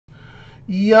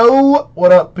Yo,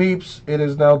 what up, peeps? It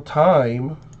is now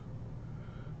time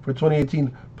for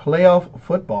 2018 playoff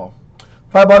football.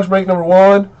 $5 break number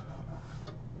one.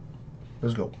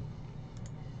 Let's go.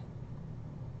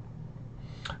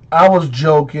 I was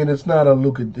joking. It's not a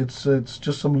look. It's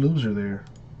just some loser there.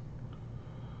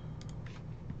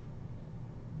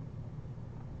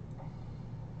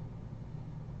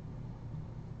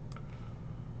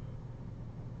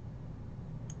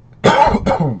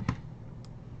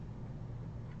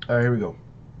 All right, here we go.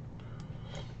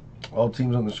 All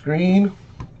teams on the screen.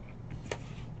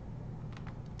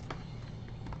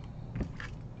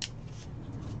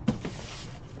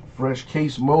 Fresh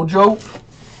case mojo.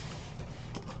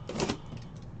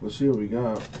 Let's see what we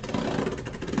got.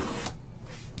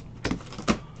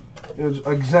 It was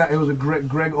It was a Greg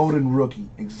Oden rookie.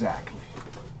 Exactly.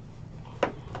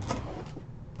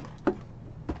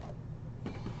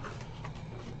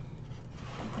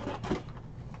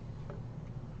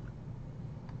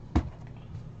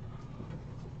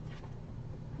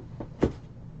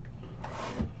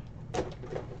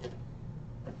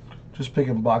 Just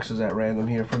picking boxes at random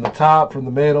here. From the top, from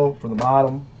the middle, from the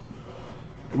bottom.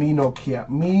 Me no care.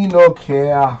 Me no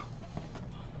care. I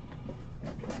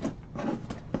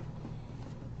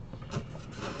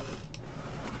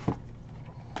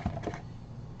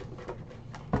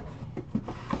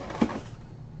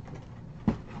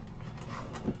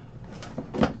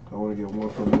want to get one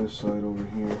from this side over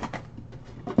here.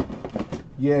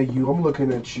 Yeah, you. I'm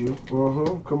looking at you.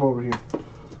 Come over here.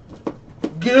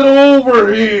 Get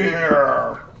over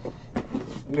here!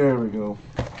 There we go.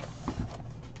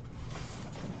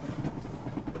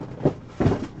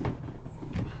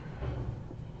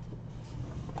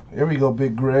 Here we go,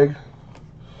 Big Greg.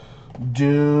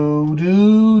 Do,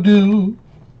 do, do.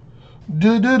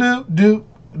 Do, do, do, do.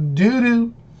 Do,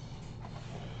 do.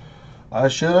 I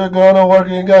should have gone to work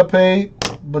and got paid,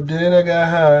 but then I got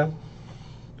high.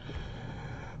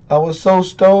 I was so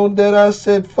stoned that I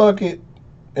said, fuck it.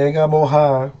 And got more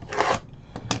high.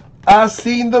 I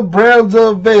seen the Browns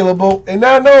available, and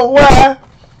I know why.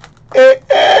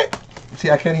 See,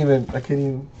 I can't even.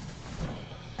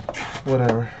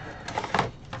 Whatever.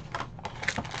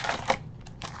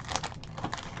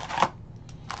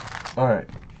 All right.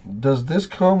 Does this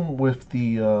come with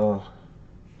the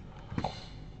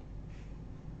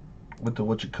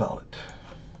what you call it?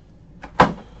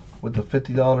 With the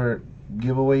 $50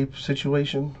 giveaway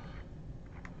situation?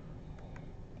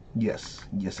 Yes,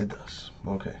 it does.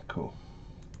 Okay, cool.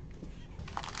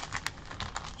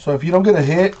 So if you don't get a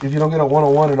hit, if you don't get a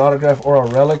 101, an autograph, or a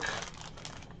relic,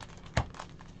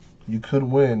 you could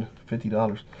win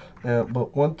 $50. Now,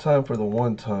 but one time for the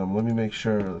one time, let me make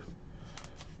sure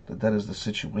that is the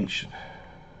situation.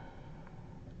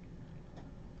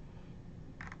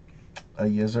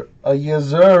 Yes, sir. Yes,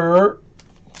 sir.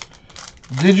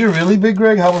 Did you really, Big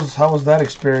Greg? How was that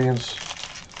experience?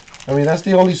 I mean, that's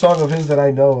the only song of his that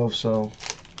I know of, so.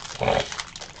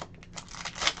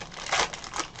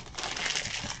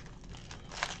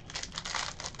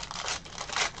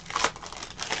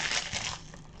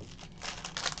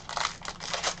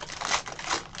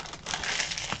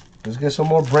 Let's get some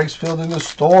more breaks filled in the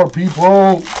store,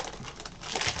 people.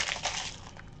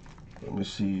 Let me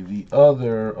see. The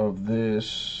other of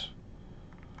this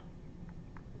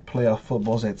playoff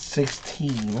football's at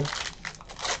 16.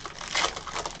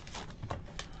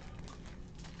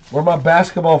 Where my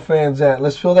basketball fans at?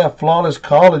 Let's fill that flawless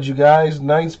college, you guys.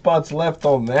 9 spots left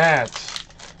on that.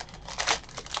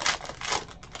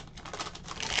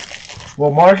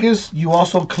 Well, Marcus, you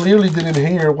also clearly didn't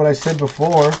hear what I said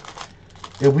before.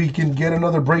 If we can get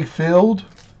another break filled,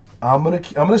 I'm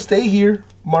gonna stay here,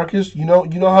 Marcus. You know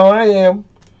how I am.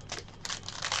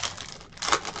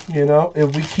 You know,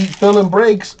 if we keep filling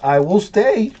breaks, I will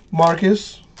stay,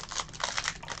 Marcus.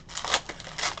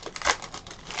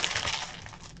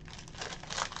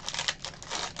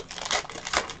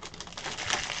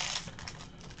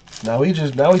 Now we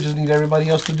just need everybody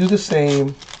else to do the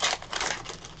same.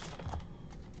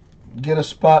 Get a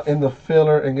spot in the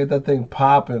filler and get that thing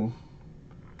popping.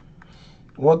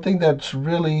 One thing that's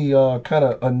really kind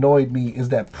of annoyed me is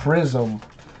that Prism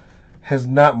has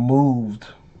not moved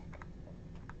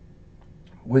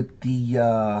with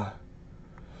the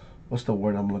what's the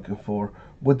word I'm looking for?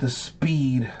 With the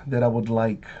speed that I would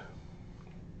like.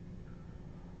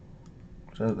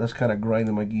 So that's kind of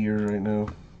grinding my gears right now.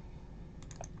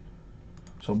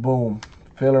 So boom,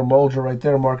 filler mojo right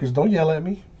there, Marcus. Don't yell at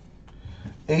me.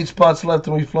 8 spots left,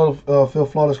 and we fill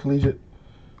flawless collegiate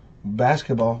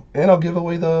basketball. And I'll give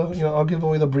away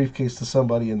the briefcase to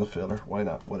somebody in the filler. Why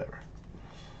not? Whatever.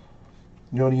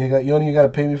 You only got to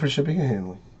pay me for shipping and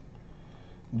handling.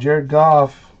 Jared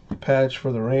Goff patch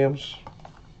for the Rams.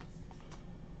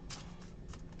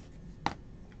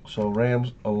 So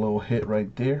Rams, a little hit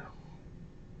right there.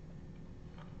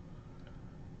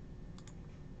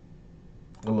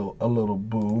 A little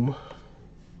boom.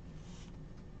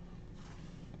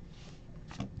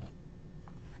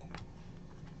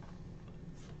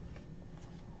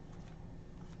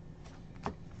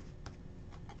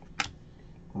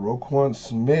 Roquan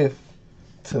Smith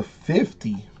to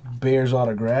 50. Bears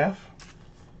autograph.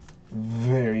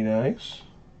 Very nice.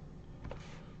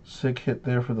 Sick hit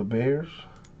there for the Bears.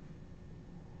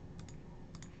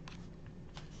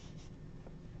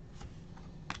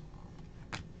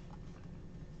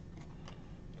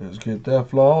 Let's get that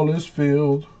flawless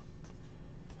field.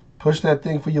 Push that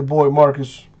thing for your boy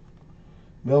Marcus.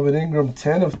 Melvin Ingram,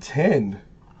 10 of 10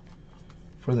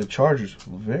 for the Chargers.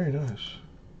 Very nice.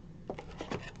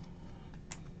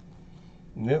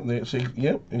 Yep, see,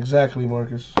 yep, exactly,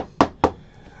 Marcus.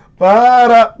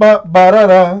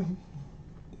 Ba-da-ba-ba-da-da.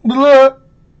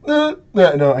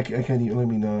 No, I can't even.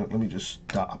 Let me just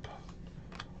stop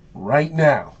right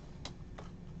now.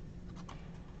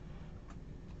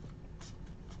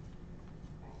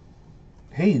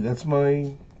 Hey, that's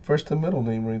my first and middle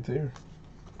name right there.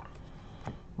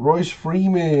 Royce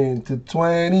Freeman to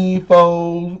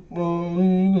 24.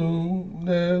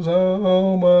 That's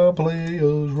how my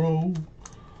players roll.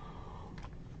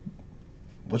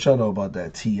 What y'all know about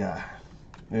that T.I.?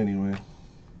 Anyway,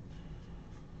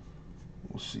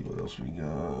 we'll see what else we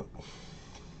got.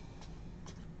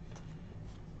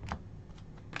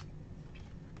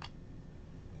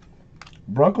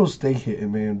 Broncos stay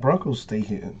hitting, man. Broncos stay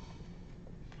hitting.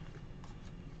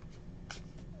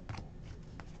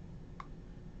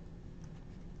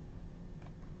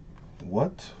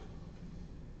 What?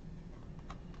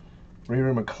 Ray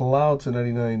McLeod to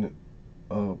 99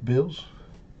 Bills.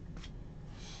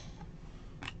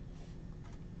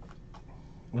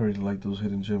 I really like those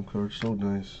hidden gem cards. So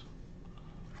nice.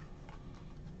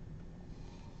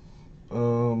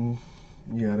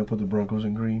 Yeah, I didn't put the Broncos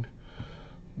in green.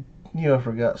 Yeah, I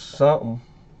forgot something.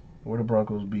 Where the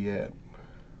Broncos be at?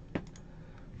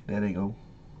 There they go.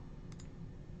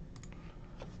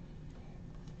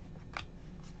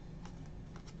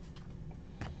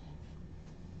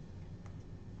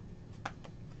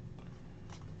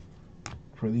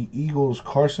 For the Eagles,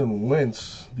 Carson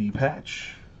Wentz, the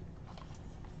patch.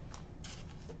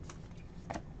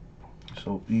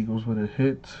 So Eagles with a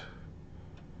hit.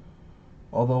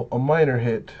 Although a minor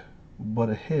hit, but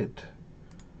a hit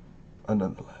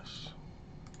nonetheless.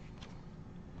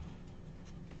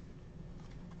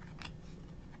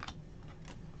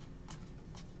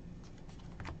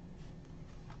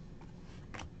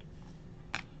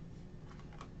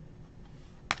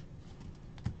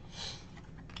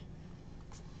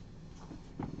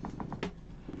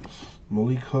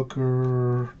 Malik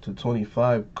Hooker to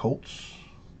 25 Colts.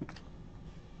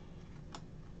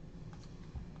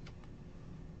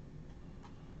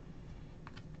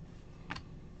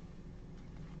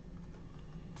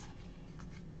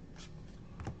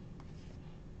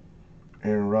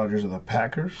 Aaron Rodgers of the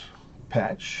Packers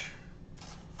patch.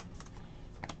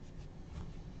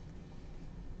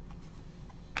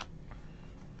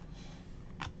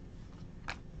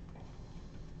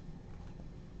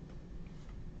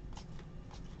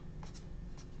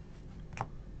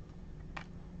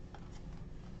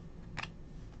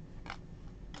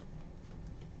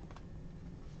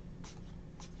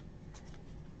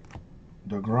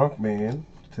 The Gronk man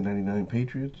to 99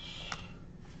 Patriots.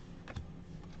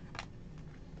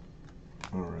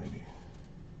 Alrighty.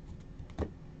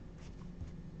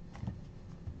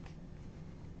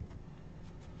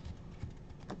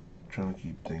 Trying to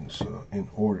keep things in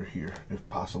order here, if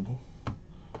possible.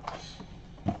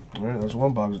 Alright, that's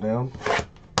one box down.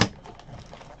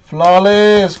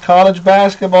 Flawless college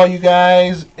basketball, you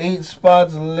guys. 8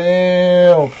 spots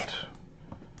left.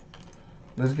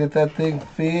 Let's get that thing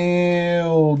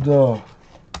filled.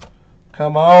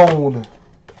 Come on.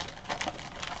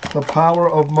 The power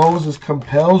of Moses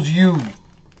compels you.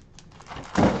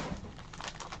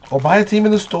 Or buy a team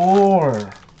in the store,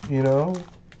 you know.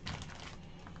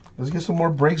 Let's get some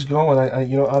more breaks going. I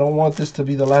don't want this to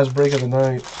be the last break of the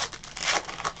night.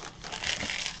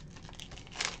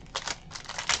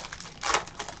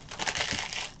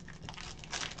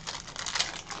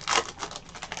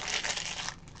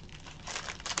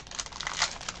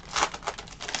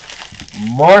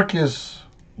 Marcus,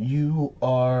 you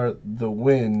are the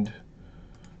wind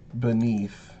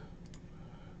beneath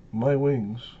my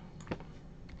wings.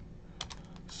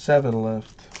 7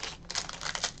 left.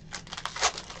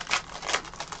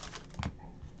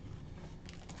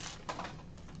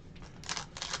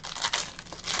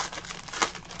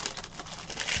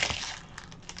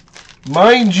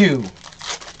 Mind you,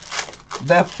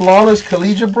 that flawless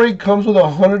collegiate break comes with a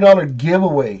 $100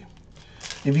 giveaway.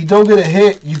 If you don't get a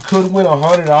hit, you could win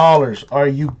 $100. Are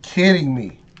you kidding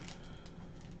me?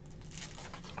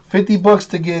 50 bucks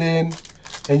to get in,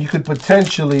 and you could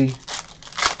potentially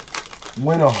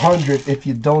win 100 if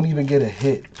you don't even get a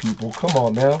hit, people. Come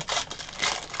on now.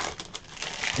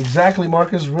 Exactly,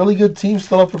 Marcus. Really good teams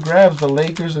still up for grabs. The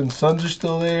Lakers and Suns are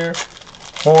still there.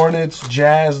 Hornets,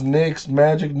 Jazz, Knicks,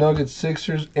 Magic, Nuggets,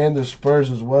 Sixers, and the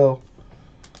Spurs as well.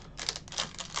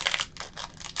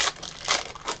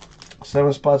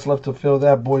 7 spots left to fill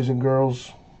that, boys and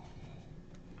girls.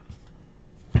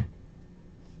 All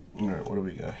right, what do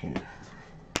we got here?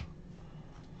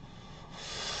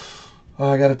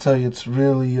 I gotta tell you, it's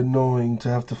really annoying to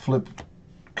have to flip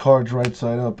cards right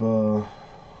side up all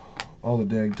the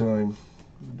dang time.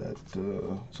 It's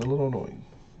a little annoying.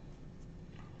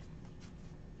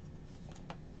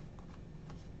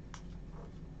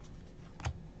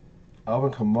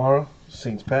 Alvin Kamara,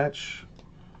 Saints patch.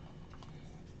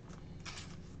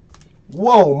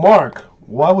 Whoa, Mark!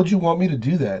 Why would you want me to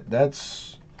do that?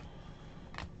 That's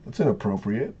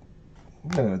inappropriate. I'm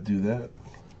not gonna do that.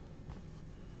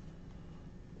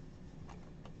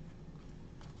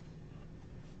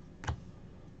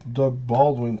 Doug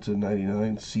Baldwin to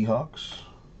 99, Seahawks.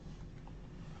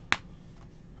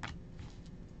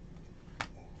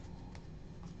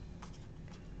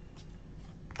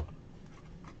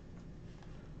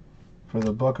 For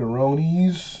the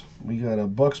Buccaroonies, we got a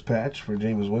Bucks patch for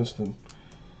Jameis Winston.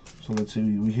 So let's see,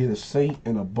 we hit a Saint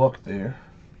and a Buck there.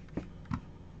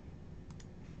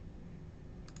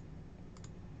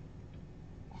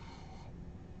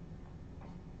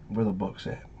 Where the Bucks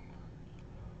at?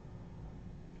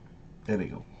 There they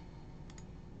go.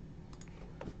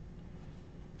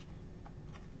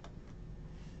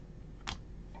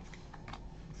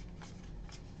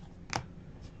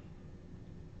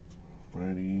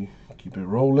 Ready, keep it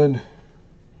rolling.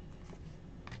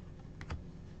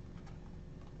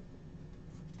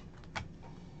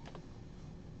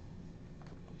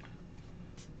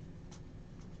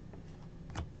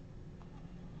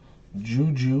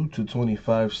 Juju to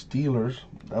 25 Steelers.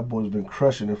 That boy's been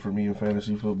crushing it for me in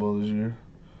fantasy football this year.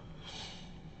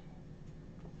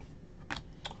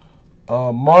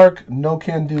 Mark, no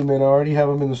can do, man. I already have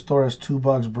him in the store as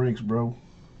 2-box breaks, bro.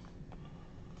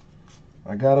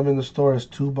 I got him in the store as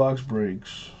 2-box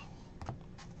breaks.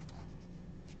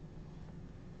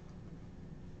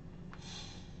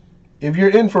 If you're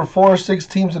in for 4 or 6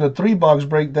 teams in a 3-box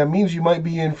break, that means you might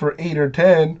be in for 8 or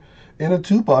 10 in a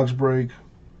 2-box break.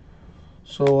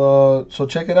 So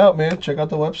check it out, man. Check out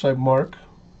the website, Mark.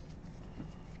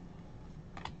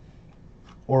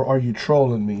 Or are you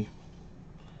trolling me?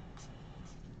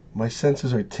 My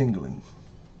senses are tingling.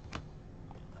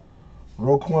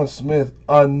 Roquan Smith,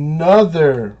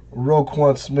 another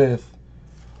Roquan Smith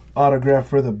autograph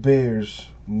for the Bears.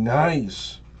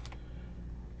 Nice.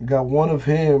 Got one of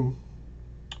him.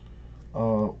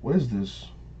 What is this?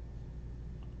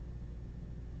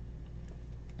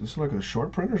 This is like a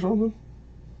short print or something?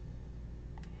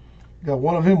 Got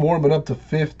one of him warming up to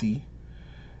 50.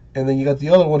 And then you got the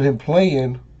other one, him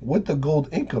playing with the gold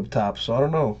ink up top. So I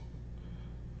don't know.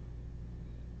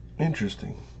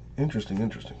 Interesting. Interesting.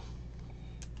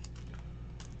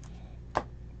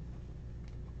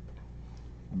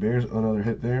 Bears, another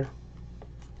hit there.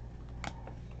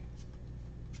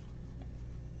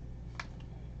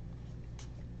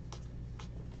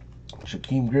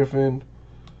 Shaquem Griffin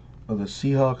of the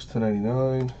Seahawks to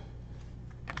 99.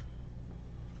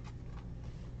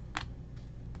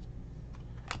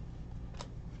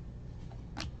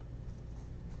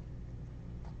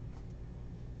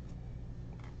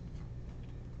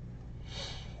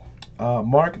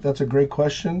 Mark, that's a great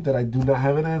question that I do not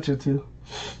have an answer to. You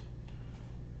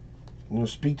know,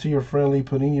 speak to your friendly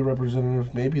Panini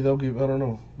representative. Maybe they'll give, I don't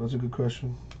know. That's a good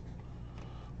question.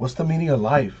 What's the meaning of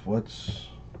life? What's,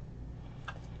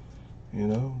 you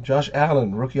know? Josh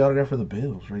Allen, rookie autograph for the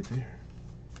Bills right there.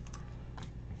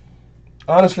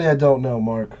 Honestly, I don't know,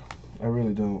 Mark. I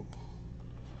really don't.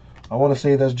 I want to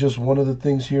say that's just one of the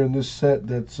things here in this set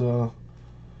that's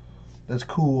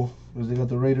cool, is they got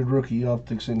the rated rookie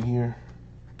optics in here.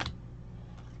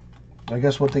 I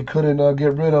guess what they couldn't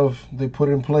get rid of, they put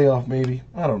in playoff maybe.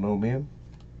 I don't know, man.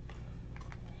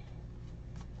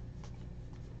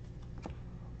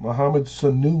 Mohamed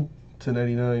Sanu to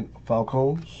 99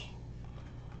 Falcons.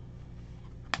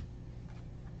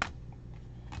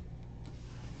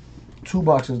 Two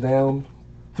boxes down,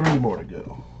 3 more to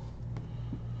go.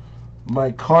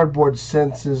 My cardboard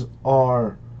senses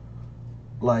are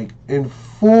like in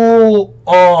full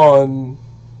on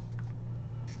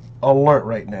alert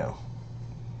right now.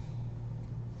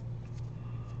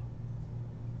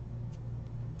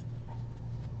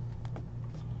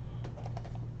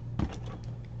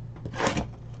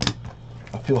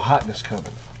 I feel hotness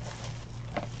coming.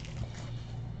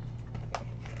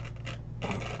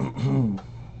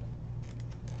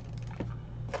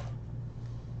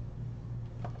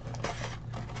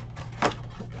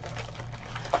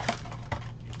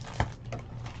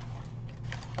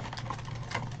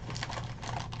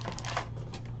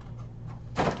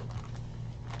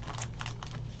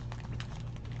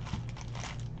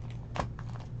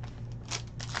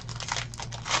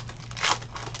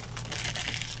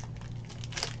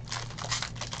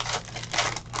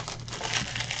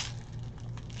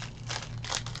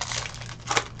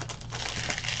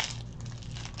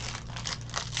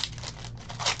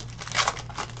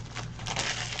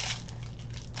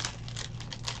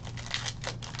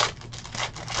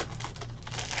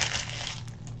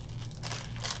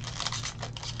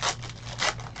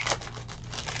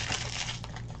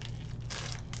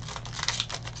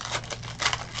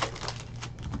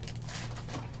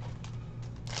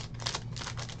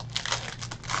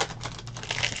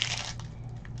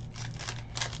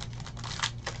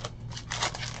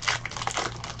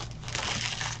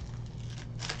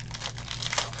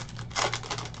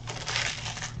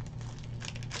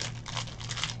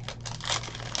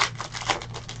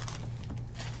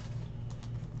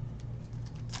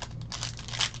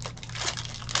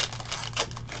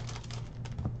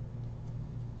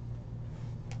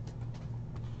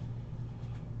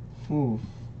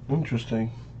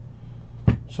 Interesting.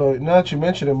 So now that you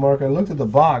mention it, Mark, I looked at the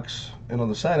box, and on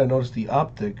the side I noticed the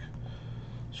optic.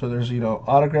 So there's,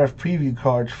 autographed preview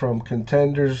cards from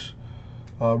contenders,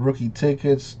 rookie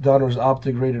tickets, Donruss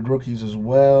optic rated rookies as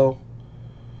well.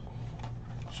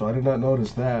 So I did not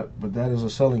notice that, but that is a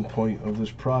selling point of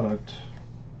this product.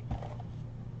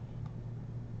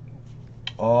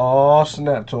 Oh,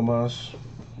 snap, Tomas.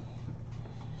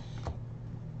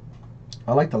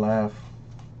 I like the laugh,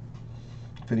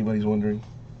 if anybody's wondering.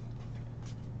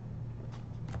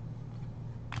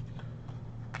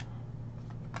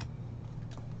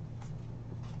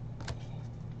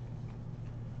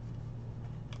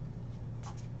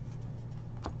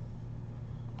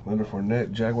 Leonard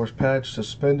Fournette, Jaguars patch,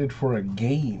 suspended for a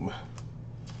game.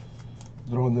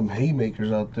 Throwing them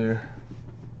haymakers out there.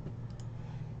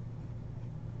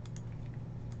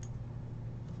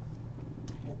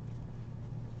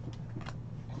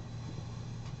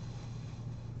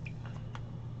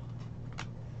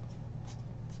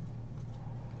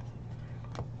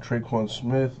 Traquan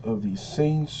Smith of the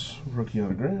Saints, rookie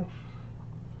autograph.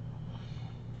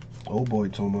 Oh boy,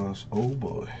 Tomas. Oh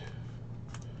boy.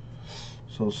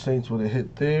 So Saints with a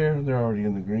hit there. They're already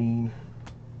in the green.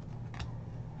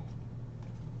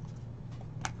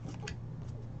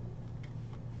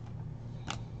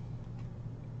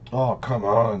 Oh, come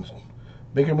on.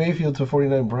 Baker Mayfield to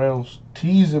 49 Browns.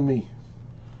 Teasing me.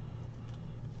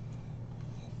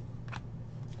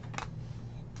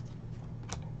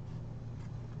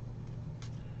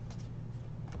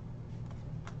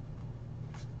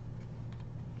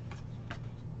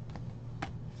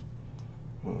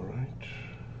 All right.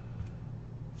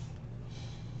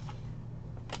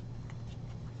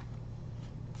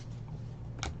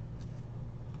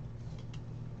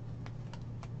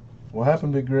 What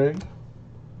happened, Big Greg?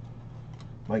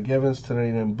 Mike Evans to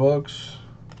 99 bucks.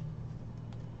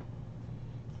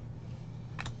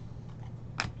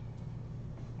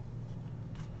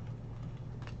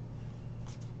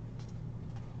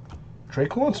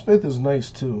 Traquan Smith is nice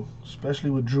too, especially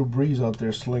with Drew Brees out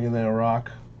there slinging that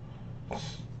rock.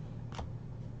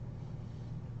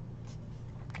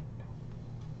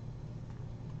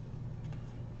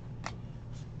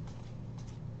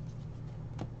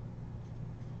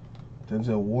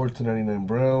 Denzel Ward to 99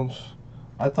 Browns.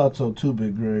 I thought so too,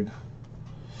 Big Greg.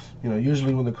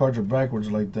 Usually when the cards are backwards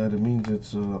like that, it means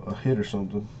it's a hit or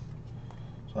something.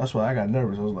 So that's why I got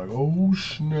nervous. I was like, oh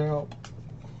snap.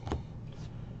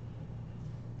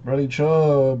 Bradley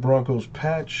Chubb, Broncos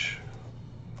patch.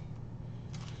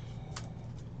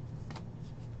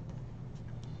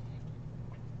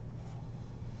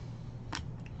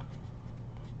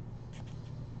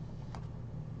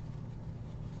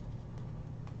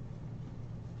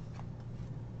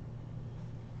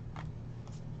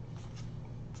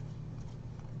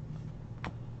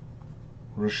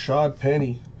 Rashad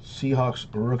Penny, Seahawks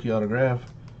rookie autograph.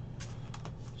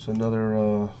 It's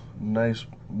another nice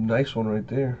one right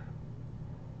there.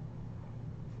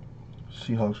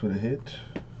 Seahawks with a hit.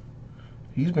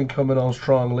 He's been coming on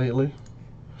strong lately.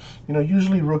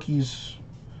 Usually rookies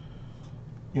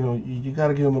you know, you got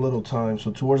to give them a little time.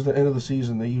 So towards the end of the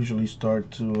season, they usually start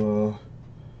to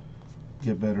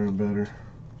get better and better.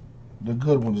 The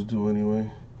good ones do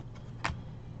anyway.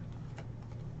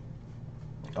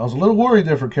 I was a little worried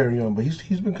there for Carry On, but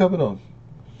he's been coming on.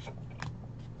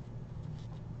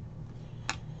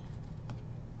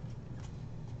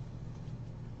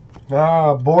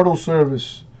 Border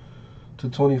service to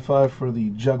 25 for the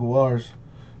Jaguars.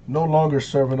 No longer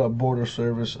serving up border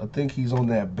service. I think he's on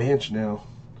that bench now.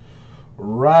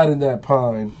 Riding that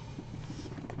pine.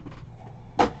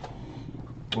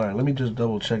 Alright, let me just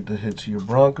double check the hits here.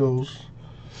 Broncos,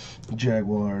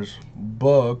 Jaguars,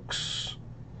 Bucks,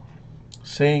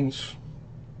 Saints,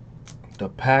 the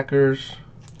Packers.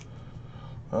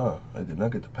 I did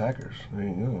not get the Packers. There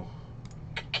you go.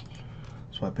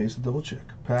 So I pasted double check.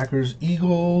 Packers,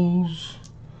 Eagles,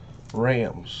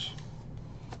 Rams.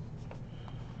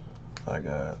 I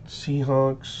got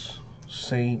Seahawks,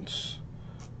 Saints,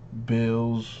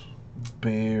 Bills,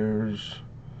 Bears,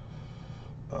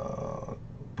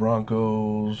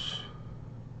 Broncos,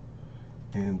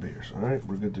 and Bears. All right,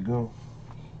 we're good to go.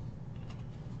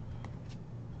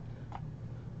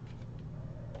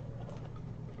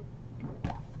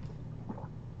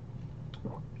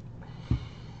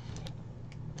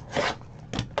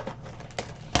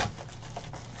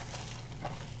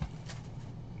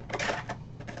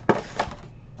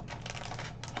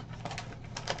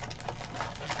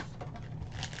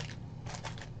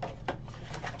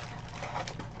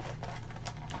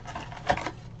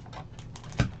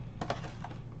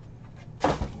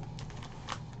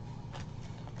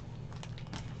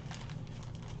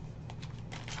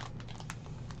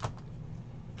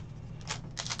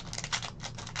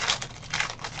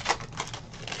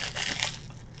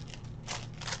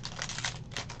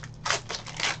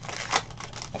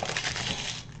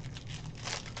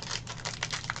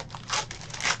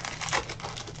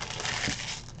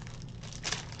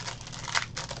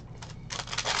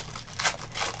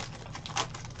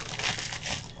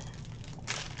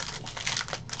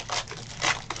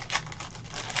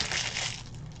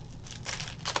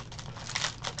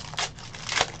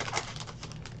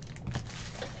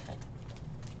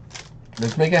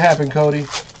 Let's make it happen, Cody.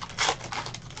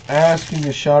 Ask and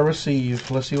you shall receive.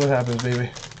 Let's see what happens,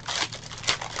 baby.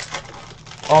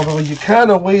 Although you kind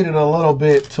of waited a little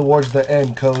bit towards the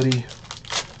end, Cody.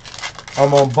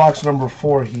 I'm on box number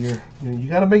 4 here. You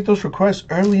got to make those requests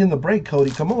early in the break, Cody.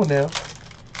 Come on now.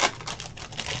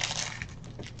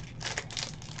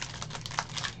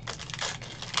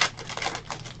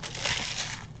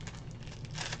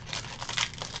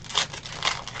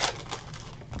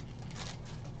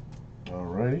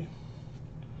 Alrighty.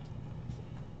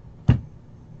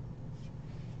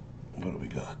 What do we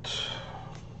got?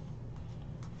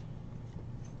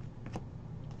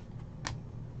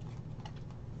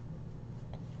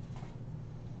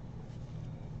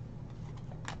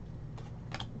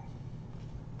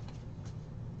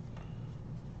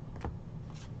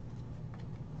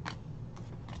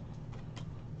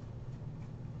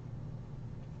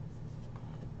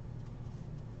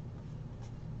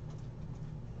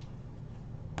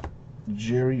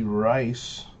 Jerry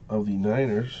Rice of the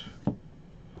Niners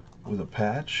with a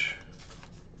patch.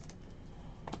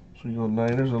 So you go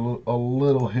Niners, a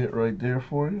little hit right there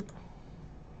for you.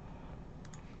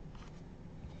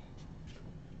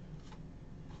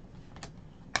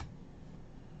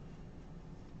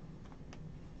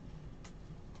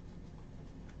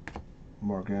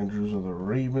 Mark Andrews of the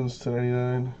Ravens to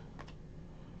 99.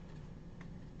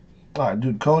 All right,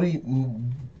 dude, Cody,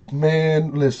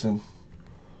 man, listen.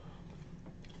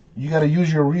 You got to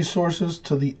use your resources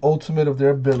to the ultimate of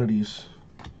their abilities.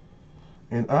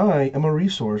 And I am a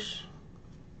resource.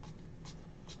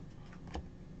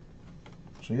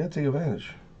 So you got to take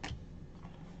advantage.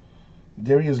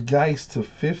 Darius Geist to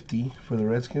 50 for the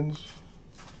Redskins.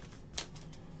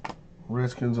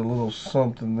 Redskins a little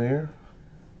something there.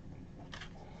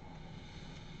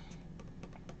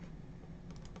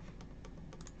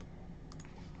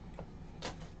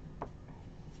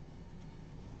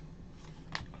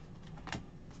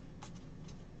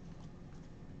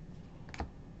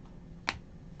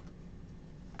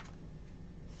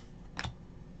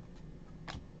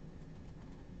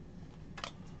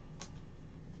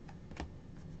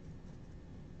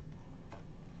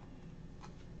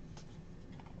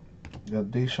 Got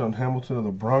Deshaun Hamilton of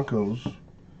the Broncos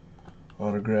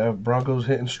autograph. Broncos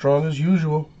hitting strong as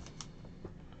usual.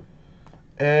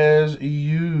 As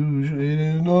usual. It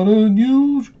is not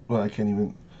unusual. Well, I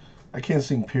can't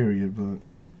sing period, but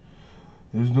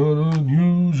it's not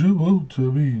unusual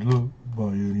to be loved by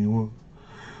anyone.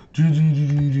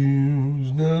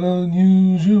 It's not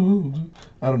unusual.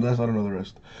 I don't know the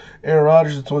rest. Aaron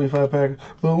Rodgers at 25 Packers.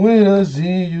 But when I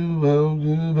see you out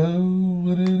and about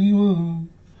with anyone,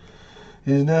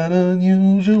 it's not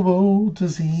unusual to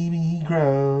see me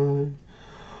cry.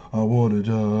 I wanna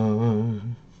die.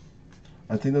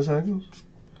 I think that's how it goes.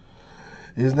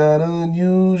 It's not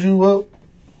unusual.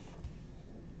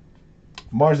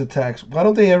 Mars Attacks. Why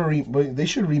don't they ever they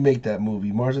should remake that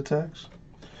movie, Mars Attacks.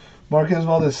 Marquez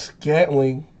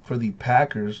Valdes-Scantling for the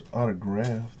Packers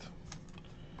autographed.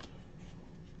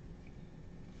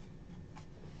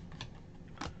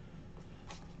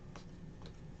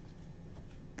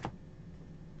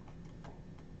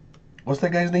 What's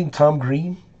that guy's name? Tom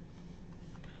Green?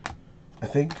 I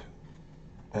think.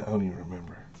 I don't even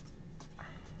remember.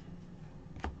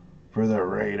 For the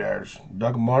Raiders.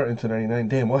 Doug Martin to 99.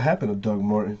 Damn, what happened to Doug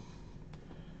Martin?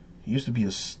 He used to be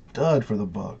a stud for the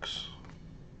Bucks.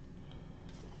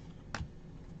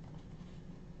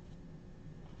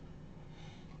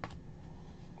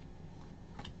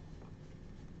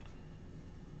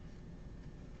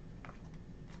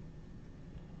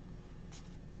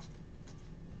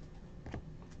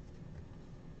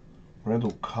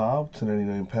 Randall Cobb to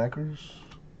 99 Packers.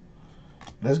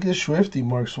 Let's get swifty,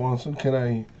 Mark Swanson. Can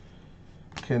I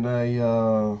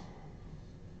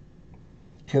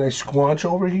squanch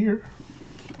over here?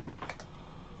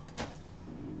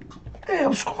 Hey,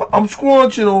 I'm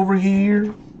squanching over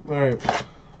here. All right,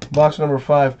 box number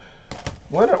 5.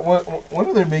 When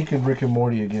are they making Rick and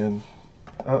Morty again?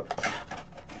 Can't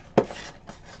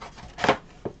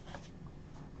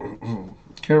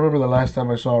remember the last time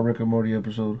I saw a Rick and Morty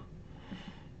episode.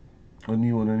 A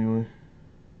new one, anyway.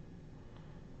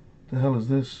 The hell is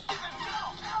this?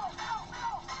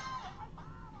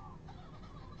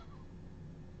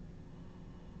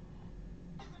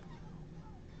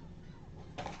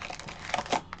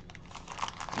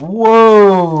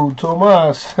 Whoa,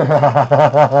 Tomas.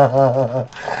 Ah,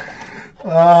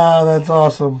 that's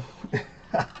awesome.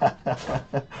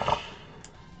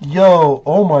 Yo,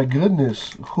 oh my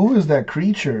goodness. Who is that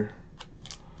creature?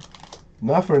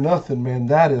 Not for nothing, man.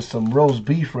 That is some roast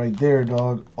beef right there,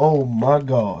 dog. Oh my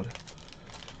God.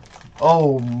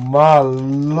 Oh my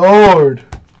Lord.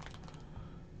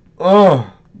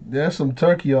 That's some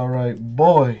turkey, all right.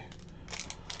 Boy.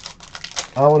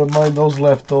 I wouldn't mind those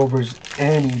leftovers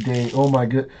any day. Oh my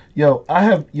god. Yo,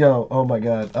 oh my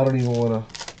god. I don't even want to.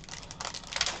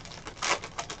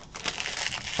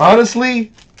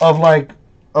 Honestly, of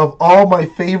all my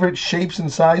favorite shapes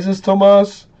and sizes,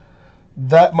 Tomas,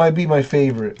 that might be my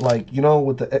favorite. Like, you know,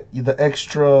 with the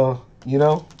extra, you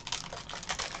know.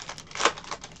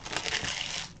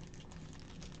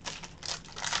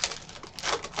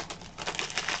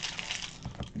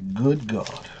 Good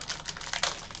God.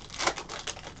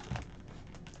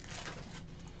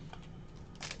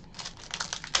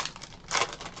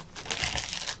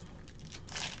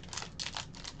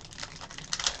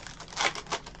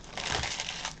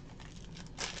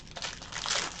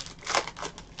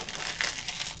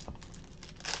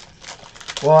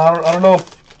 Well, I don't know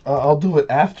if I'll do it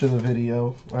after the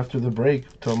video, after the break,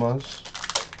 Tomas.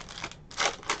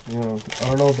 You know, I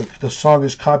don't know if the song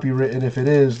is copywritten. If it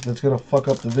is, that's going to fuck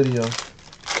up the video.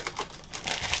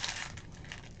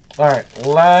 Alright,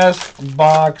 last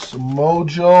box,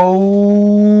 Mojo.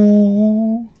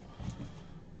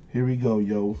 Here we go,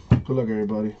 yo. Good luck,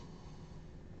 everybody.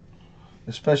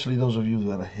 Especially those of you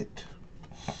that are hit.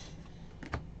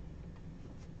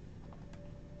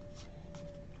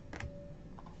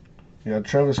 Yeah,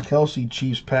 Travis Kelce,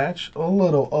 Chiefs patch. A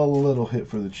little hit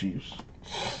for the Chiefs.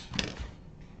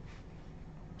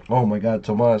 Oh my God,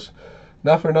 Tomas.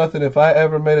 Not for nothing. If I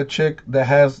ever met a chick that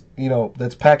has, you know,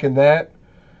 that's packing that,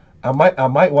 I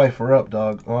might wife her up,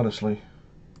 dog. Honestly,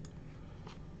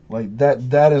 like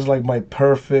that is like my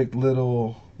perfect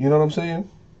little. You know what I'm saying?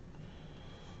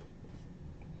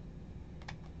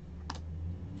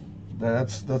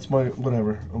 That's my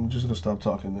whatever. I'm just gonna stop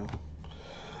talking now.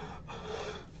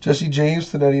 Jesse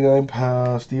James to 99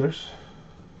 Steelers.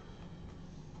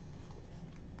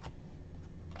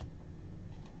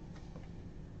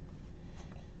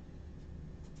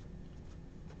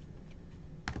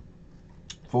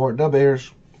 For the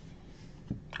Bears,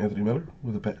 Anthony Miller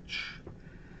with a patch.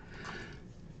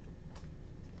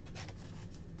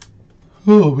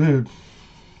 Oh man,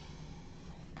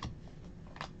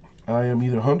 I am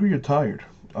either hungry or tired.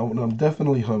 I'm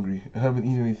definitely hungry. I haven't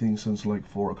eaten anything since like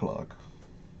 4 o'clock,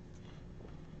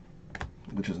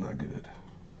 which is not good.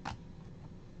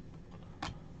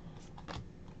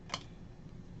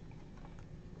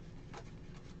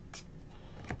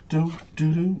 Do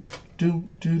do do do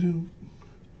do do.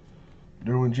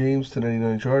 Derwin James to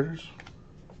 99 Chargers.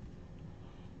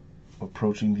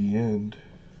 approaching the end.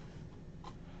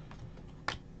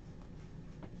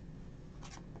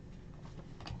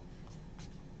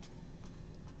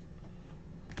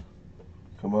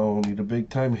 Come on, need a big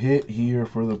time hit here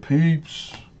for the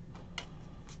peeps.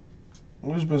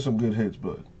 There's been some good hits,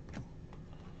 but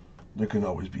there can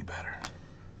always be better.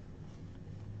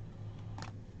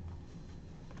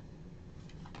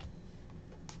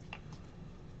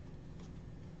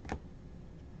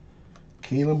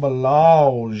 Kalen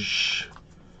Ballage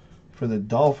for the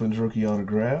Dolphins rookie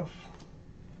autograph.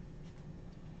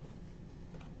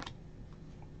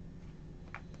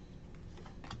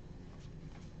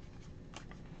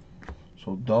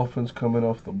 So Dolphins coming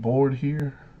off the board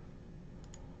here.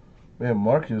 Man,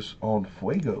 Marcus on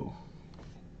fuego.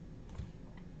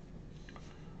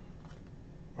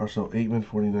 Also 8-man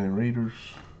 49 Raiders.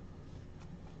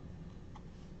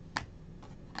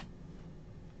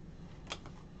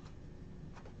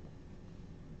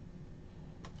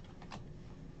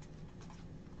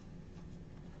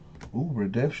 Ooh,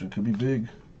 redemption could be big.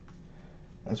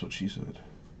 That's what she said.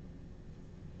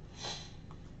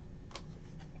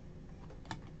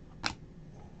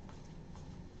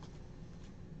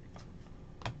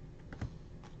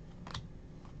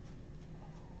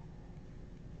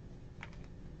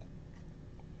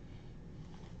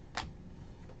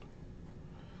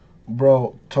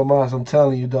 Bro, Tomas, I'm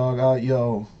telling you, dog. I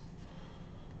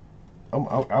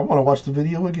want to watch the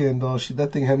video again, dog.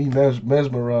 That thing had me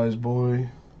mesmerized, boy.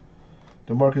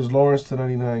 DeMarcus Lawrence to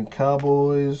 99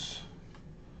 Cowboys.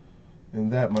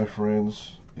 And that, my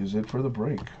friends, is it for the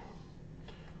break.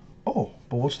 Oh,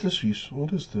 but what's this?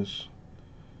 What is this?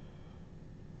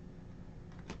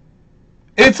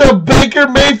 It's a Baker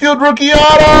Mayfield rookie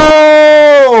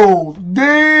auto!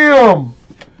 Damn!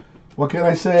 What can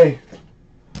I say?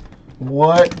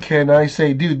 What can I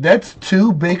say? Dude, that's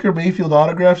 2 Baker Mayfield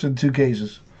autographs in 2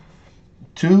 cases.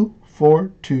 2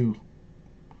 for 2.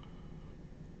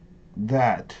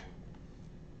 That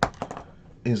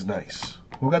is nice.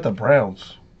 Who got the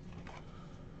Browns?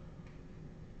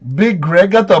 Big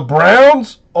Greg got the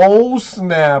Browns? Oh,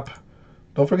 snap.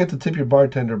 Don't forget to tip your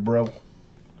bartender, bro.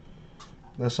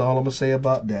 That's all I'm going to say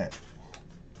about that.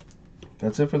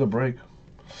 That's it for the break.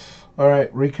 All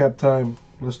right, recap time.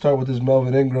 Let's start with this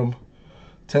Melvin Ingram.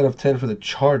 10 of 10 for the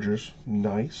Chargers.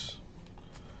 Nice.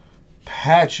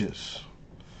 Patches.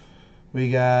 We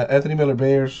got Anthony Miller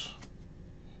Bears.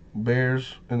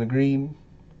 Bears in the green.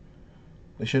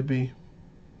 They should be.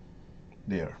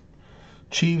 They are.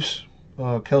 Chiefs.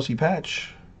 Kelsey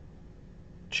Patch.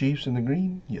 Chiefs in the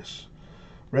green. Yes.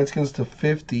 Redskins to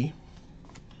 50.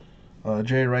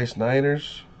 Jerry Rice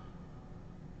Niners.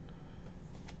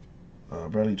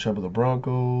 Bradley Chubb of the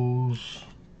Broncos.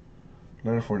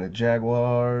 Leonard Fournette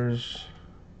Jaguars.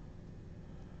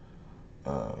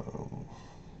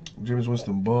 James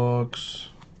Winston Bucks.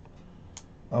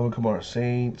 Alvin Kamara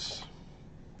Saints.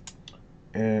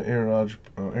 And Aaron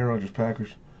Rodgers Packers.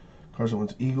 Carson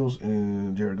Wentz Eagles.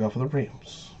 And Jared Goff of the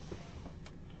Rams.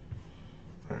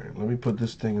 Alright, let me put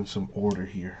this thing in some order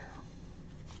here.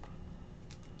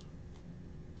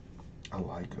 I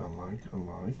like that one too.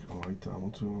 I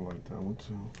like that one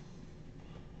too.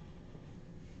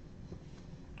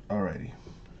 Alrighty.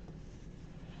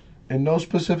 In no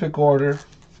specific order,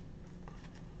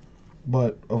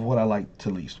 but of what I like to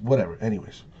least. Whatever.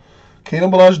 Anyways.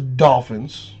 Kalen Ballage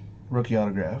Dolphins. Rookie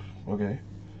autograph. Okay.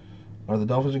 Are the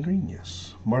Dolphins in green?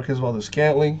 Yes. Marquez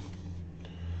Valdes-Scantling.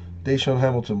 Deshaun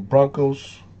Hamilton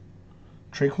Broncos.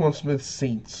 Traquan Smith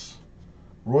Saints.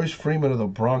 Royce Freeman of the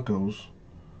Broncos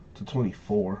to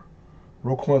 24.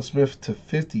 Roquan Smith to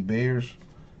 50 Bears.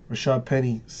 Rashad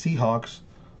Penny Seahawks.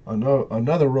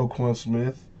 Another Roquan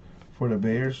Smith for the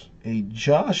Bears. A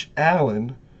Josh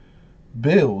Allen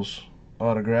Bills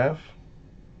autograph.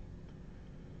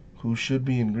 Who should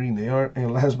be in green. They aren't.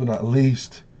 And last but not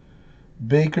least,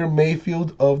 Baker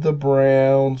Mayfield of the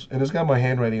Browns. And it's got my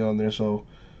handwriting on there, so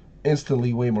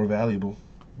instantly way more valuable.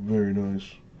 Very nice.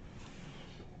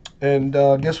 And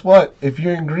guess what? If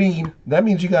you're in green, that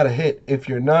means you got a hit. If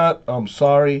you're not, I'm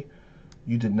sorry,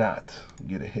 you did not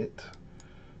get a hit.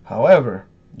 However,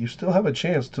 you still have a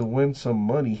chance to win some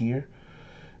money here.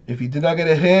 If you did not get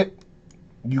a hit,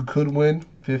 you could win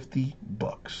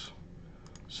 $50.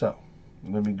 So,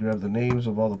 let me grab the names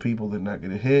of all the people that did not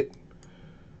get a hit.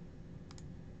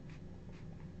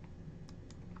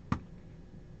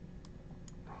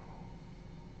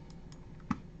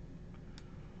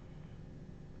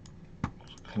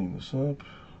 Clean this up.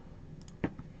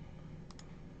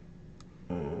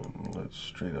 And let's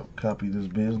straight up copy this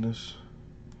business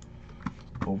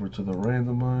over to the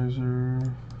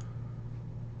randomizer.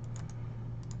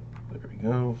 There we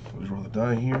go. Let's roll the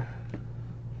die here.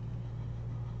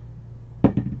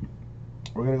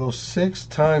 We're going to go 6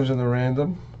 times in the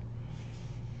random.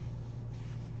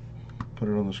 Put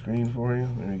it on the screen for you.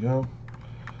 There you go.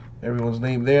 Everyone's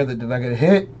name there that did not get a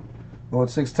hit. Going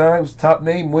 6 times. Top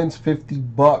name wins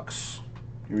 $50.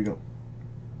 Here we go.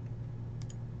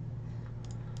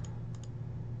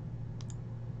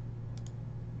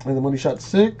 And the money shot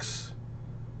 6.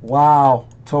 Wow.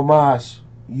 Tomas,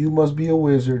 you must be a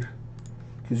wizard.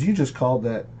 Because you just called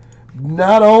that.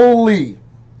 Not only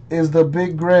is the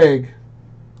Big Greg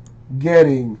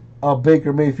getting a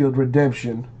Baker Mayfield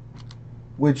redemption,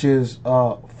 which is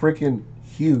freaking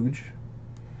huge,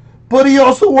 but he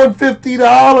also won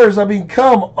 $50. I mean,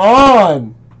 come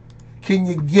on. Can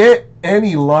you get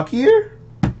any luckier?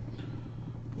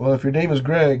 Well, if your name is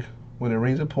Greg, when it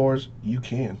rains it pours, you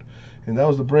can. And that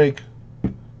was the break.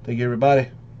 Thank you, everybody.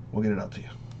 We'll get it out to you.